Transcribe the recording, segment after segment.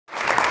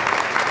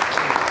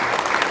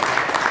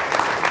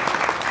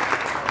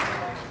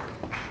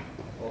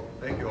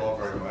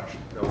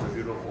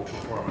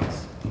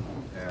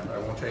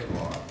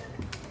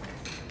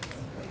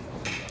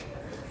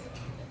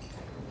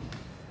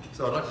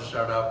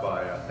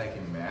out by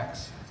thanking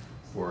Max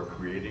for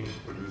creating,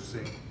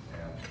 producing,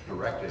 and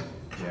directing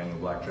the annual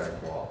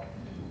Blackjack Ball,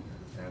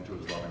 and to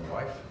his loving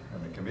wife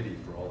and the committee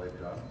for all they've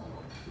done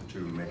to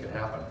make it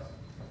happen.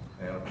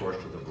 And of course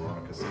to the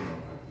Verona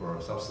Casino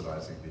for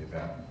subsidizing the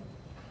event.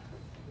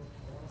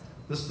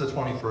 This is the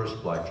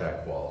 21st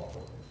Blackjack Ball,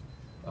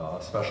 a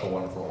special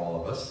one for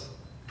all of us.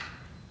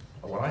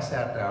 When I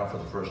sat down for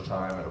the first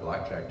time at a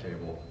blackjack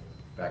table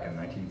back in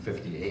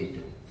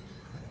 1958,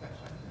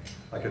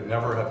 I could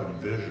never have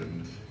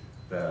envisioned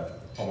that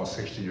almost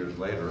 60 years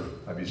later,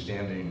 I'd be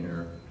standing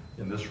here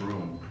in this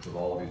room with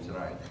all of you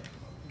tonight.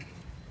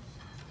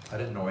 I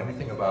didn't know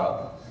anything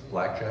about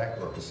blackjack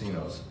or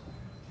casinos,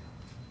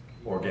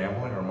 or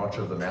gambling, or much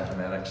of the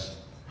mathematics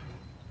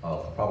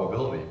of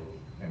probability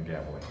in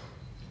gambling.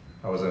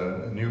 I was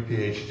a new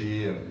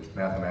PhD in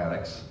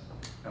mathematics,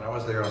 and I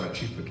was there on a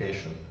cheap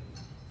vacation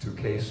to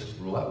case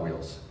roulette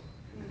wheels,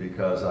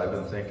 because I've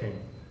been thinking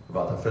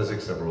about the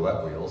physics of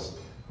roulette wheels,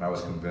 and I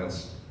was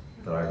convinced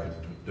that I could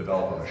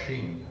develop a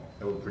machine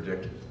that would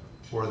predict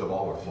where the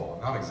ball would fall.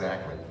 Not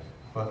exactly,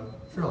 but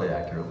fairly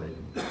accurately.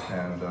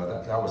 And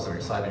that was an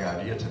exciting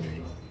idea to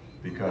me,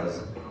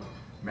 because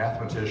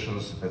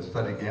mathematicians had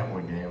studied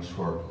gambling games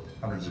for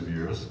hundreds of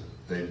years.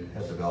 They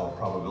had developed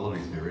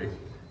probability theory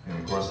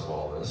in the course of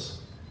all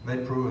this. And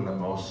they'd proven that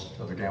most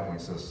of the gambling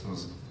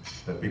systems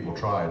that people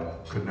tried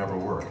could never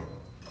work.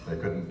 They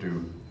couldn't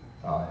do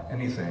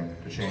anything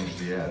to change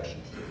the edge.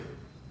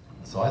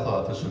 So I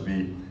thought this would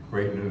be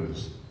great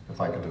news if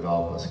I could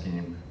develop a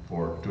scheme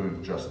for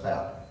doing just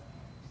that.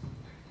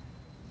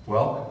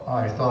 Well,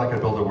 I thought I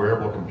could build a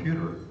wearable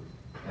computer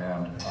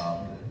and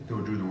it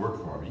would do the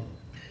work for me.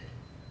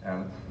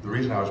 And the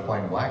reason I was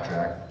playing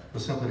blackjack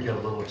was simply to get a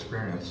little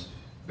experience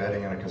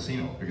betting in a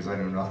casino, because I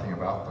knew nothing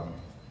about them.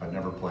 I'd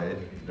never played,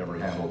 never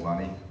handled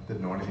money,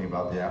 didn't know anything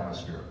about the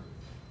atmosphere.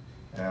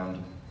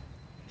 And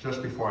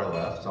just before I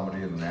left,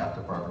 somebody in the math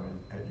department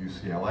at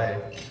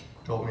UCLA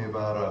told me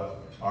about an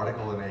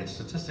article in a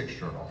statistics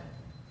journal.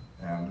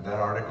 And that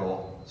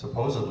article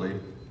supposedly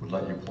would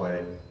let you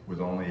play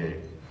with only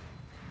a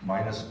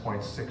minus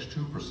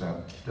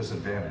 0.62%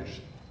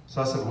 disadvantage.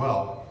 So I said,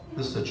 well,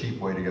 this is a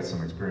cheap way to get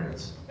some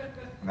experience.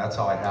 And that's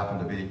how I happened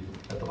to be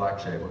at the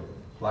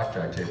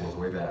blackjack tables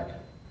way back.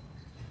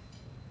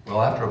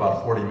 Well, after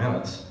about 40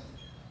 minutes,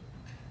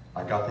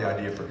 I got the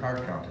idea for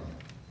card counting.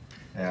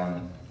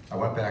 And I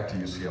went back to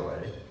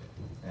UCLA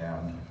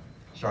and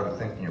started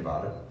thinking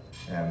about it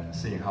and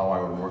seeing how I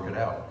would work it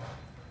out.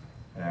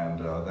 And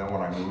then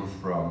when I moved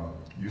from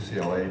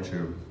UCLA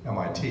to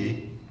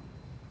MIT,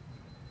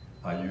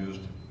 I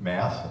used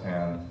math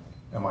and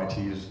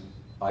MIT's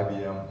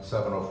IBM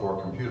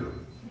 704 computer.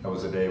 That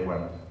was a day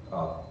when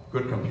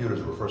good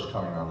computers were first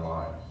coming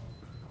online.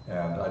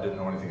 And I didn't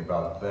know anything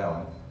about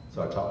them,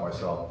 so I taught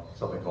myself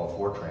something called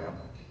Fortran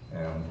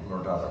and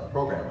learned how to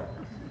program it.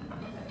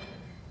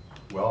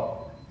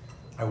 Well,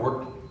 I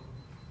worked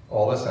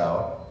all this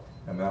out,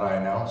 and then I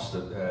announced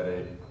it at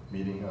a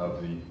meeting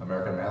of the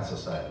American Math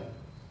Society.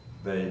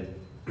 They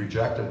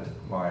rejected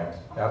my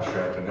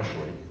abstract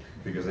initially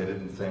because they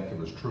didn't think it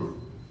was true.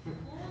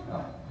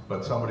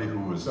 But somebody who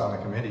was on the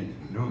committee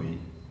knew me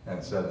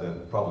and said that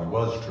it probably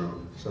was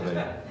true, so they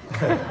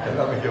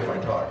let me give my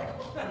talk.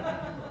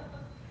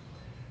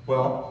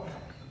 Well,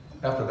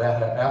 after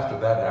that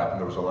happened,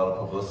 there was a lot of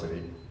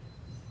publicity,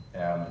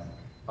 and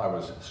I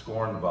was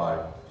scorned by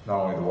not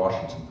only the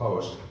Washington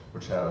Post,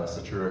 which had a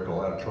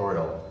satirical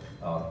editorial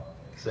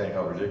saying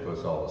how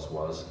ridiculous all this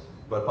was,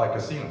 but by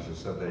casinos who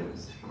said they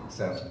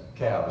sent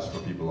cabs for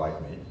people like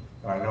me.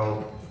 And I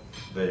know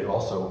they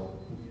also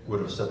would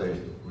have said they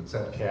would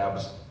send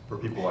cabs for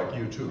people like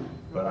you too,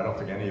 but I don't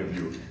think any of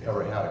you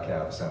ever had a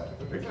cab sent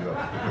to pick you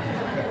up.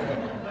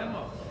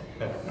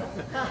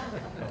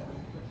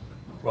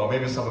 Well,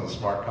 maybe some of the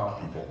smart comp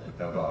people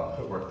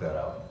have worked that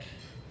out.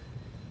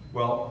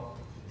 Well,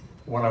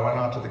 when I went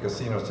out to the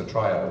casinos to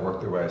try it, it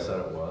worked the way I said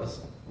it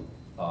was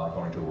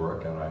going to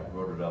work, and I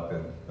wrote it up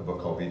in a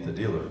book called Beat the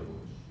Dealer.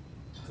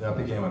 That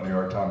became a New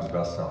York Times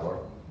bestseller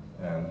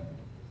and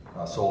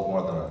sold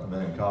more than 1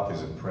 million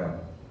copies in print.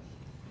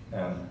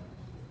 And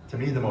to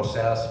me, the most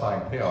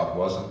satisfying payoff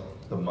wasn't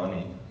the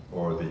money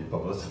or the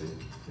publicity.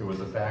 It was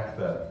the fact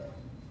that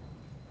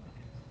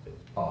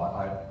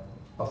I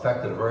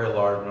affected a very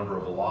large number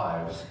of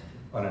lives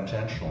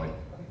unintentionally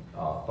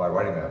by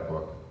writing that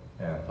book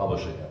and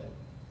publishing it.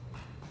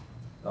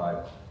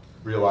 I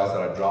realized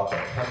that I dropped a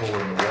pebble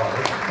in the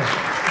water.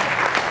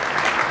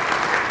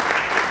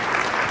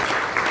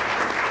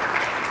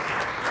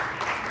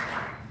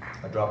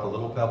 I dropped a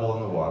little pebble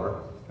in the water,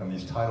 and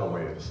these tidal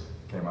waves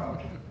came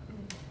out.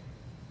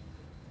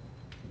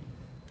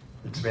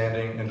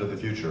 Expanding into the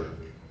future.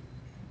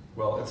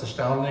 Well, it's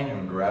astounding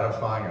and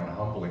gratifying and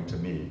humbling to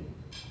me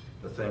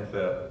to think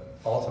that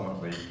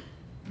ultimately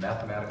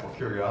mathematical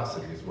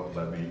curiosity is what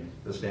led me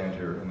to stand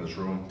here in this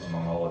room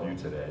among all of you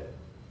today.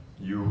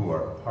 You who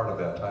are part of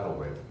that tidal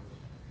wave.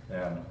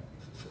 And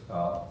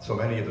so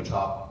many of the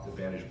top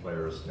advantage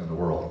players in the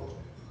world.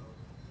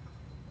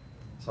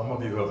 Some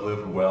of you have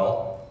lived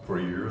well for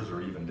years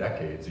or even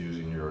decades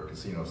using your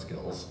casino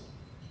skills.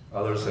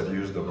 Others have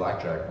used the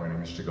blackjack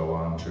winnings to go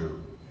on to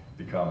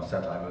become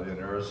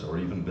centimillionaires or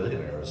even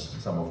billionaires,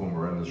 some of whom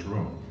are in this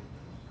room.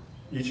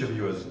 Each of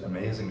you has an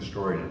amazing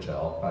story to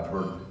tell. I've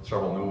heard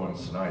several new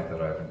ones tonight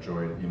that I've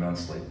enjoyed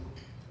immensely.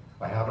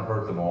 I haven't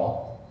heard them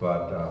all,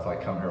 but if I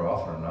come here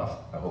often enough,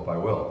 I hope I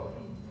will.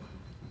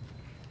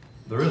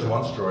 There is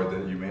one story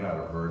that you may not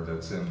have heard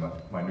that's in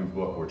my new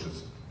book, which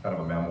is kind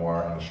of a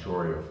memoir and a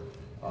story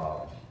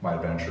of my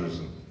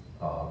adventures,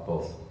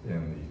 both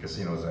in the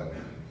casinos and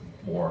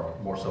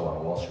more so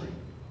on Wall Street.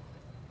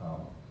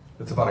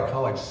 It's about a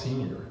college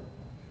senior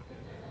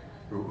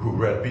who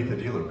read Beat the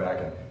Dealer back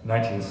in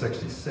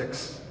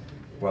 1966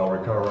 while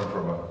recovering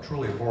from a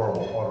truly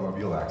horrible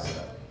automobile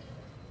accident.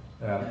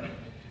 And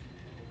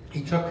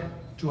he took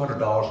 $200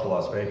 to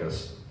Las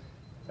Vegas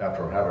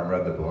after having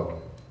read the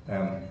book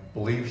and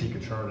believed he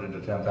could turn it into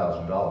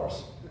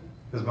 $10,000.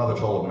 His mother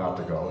told him not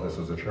to go. This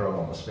was a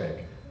terrible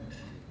mistake.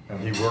 And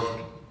he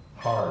worked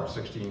hard,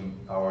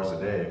 16 hours a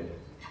day,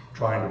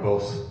 trying to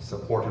both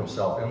support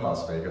himself in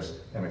Las Vegas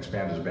and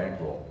expand his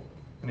bankroll.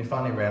 And he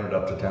finally ran it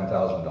up to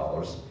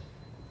 $10,000.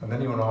 And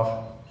then he went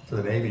off to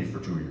the Navy for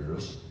 2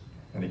 years,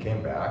 and he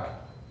came back,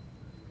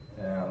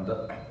 and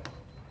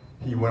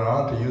he went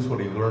on to use what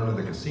he learned in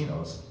the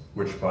casinos,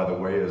 which, by the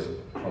way, is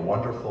a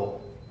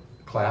wonderful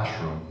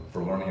classroom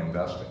for learning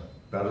investing,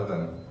 better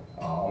than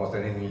almost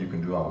anything you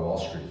can do on Wall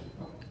Street.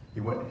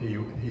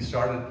 He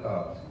started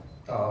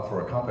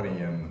for a company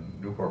in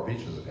Newport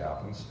Beach, as it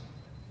happens,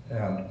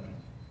 and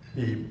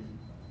he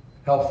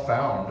helped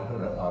found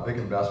a big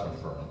investment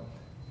firm.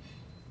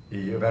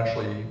 He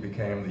eventually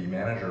became the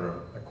manager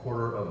of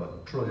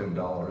 $250 billion,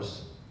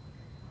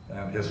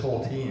 and his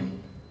whole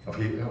team,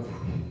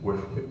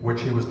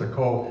 which he was the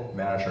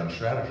co-manager and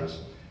strategist,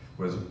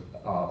 was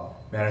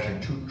managing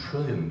 $2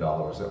 trillion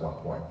at one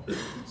point.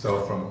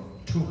 So from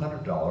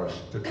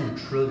 $200 to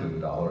 $2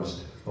 trillion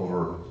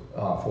over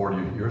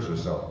 40 years or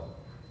so.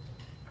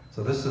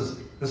 So this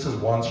is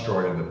one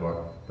story in the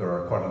book. There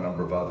are quite a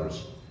number of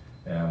others.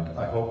 And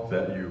I hope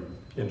that you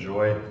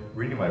enjoy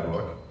reading my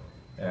book,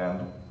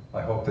 and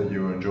I hope that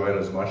you enjoy it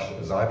as much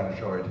as I've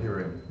enjoyed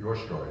hearing your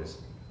stories.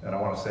 And I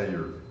want to say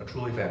you're a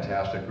truly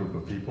fantastic group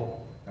of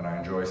people, and I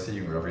enjoy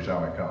seeing you every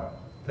time I come.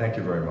 Thank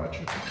you very much.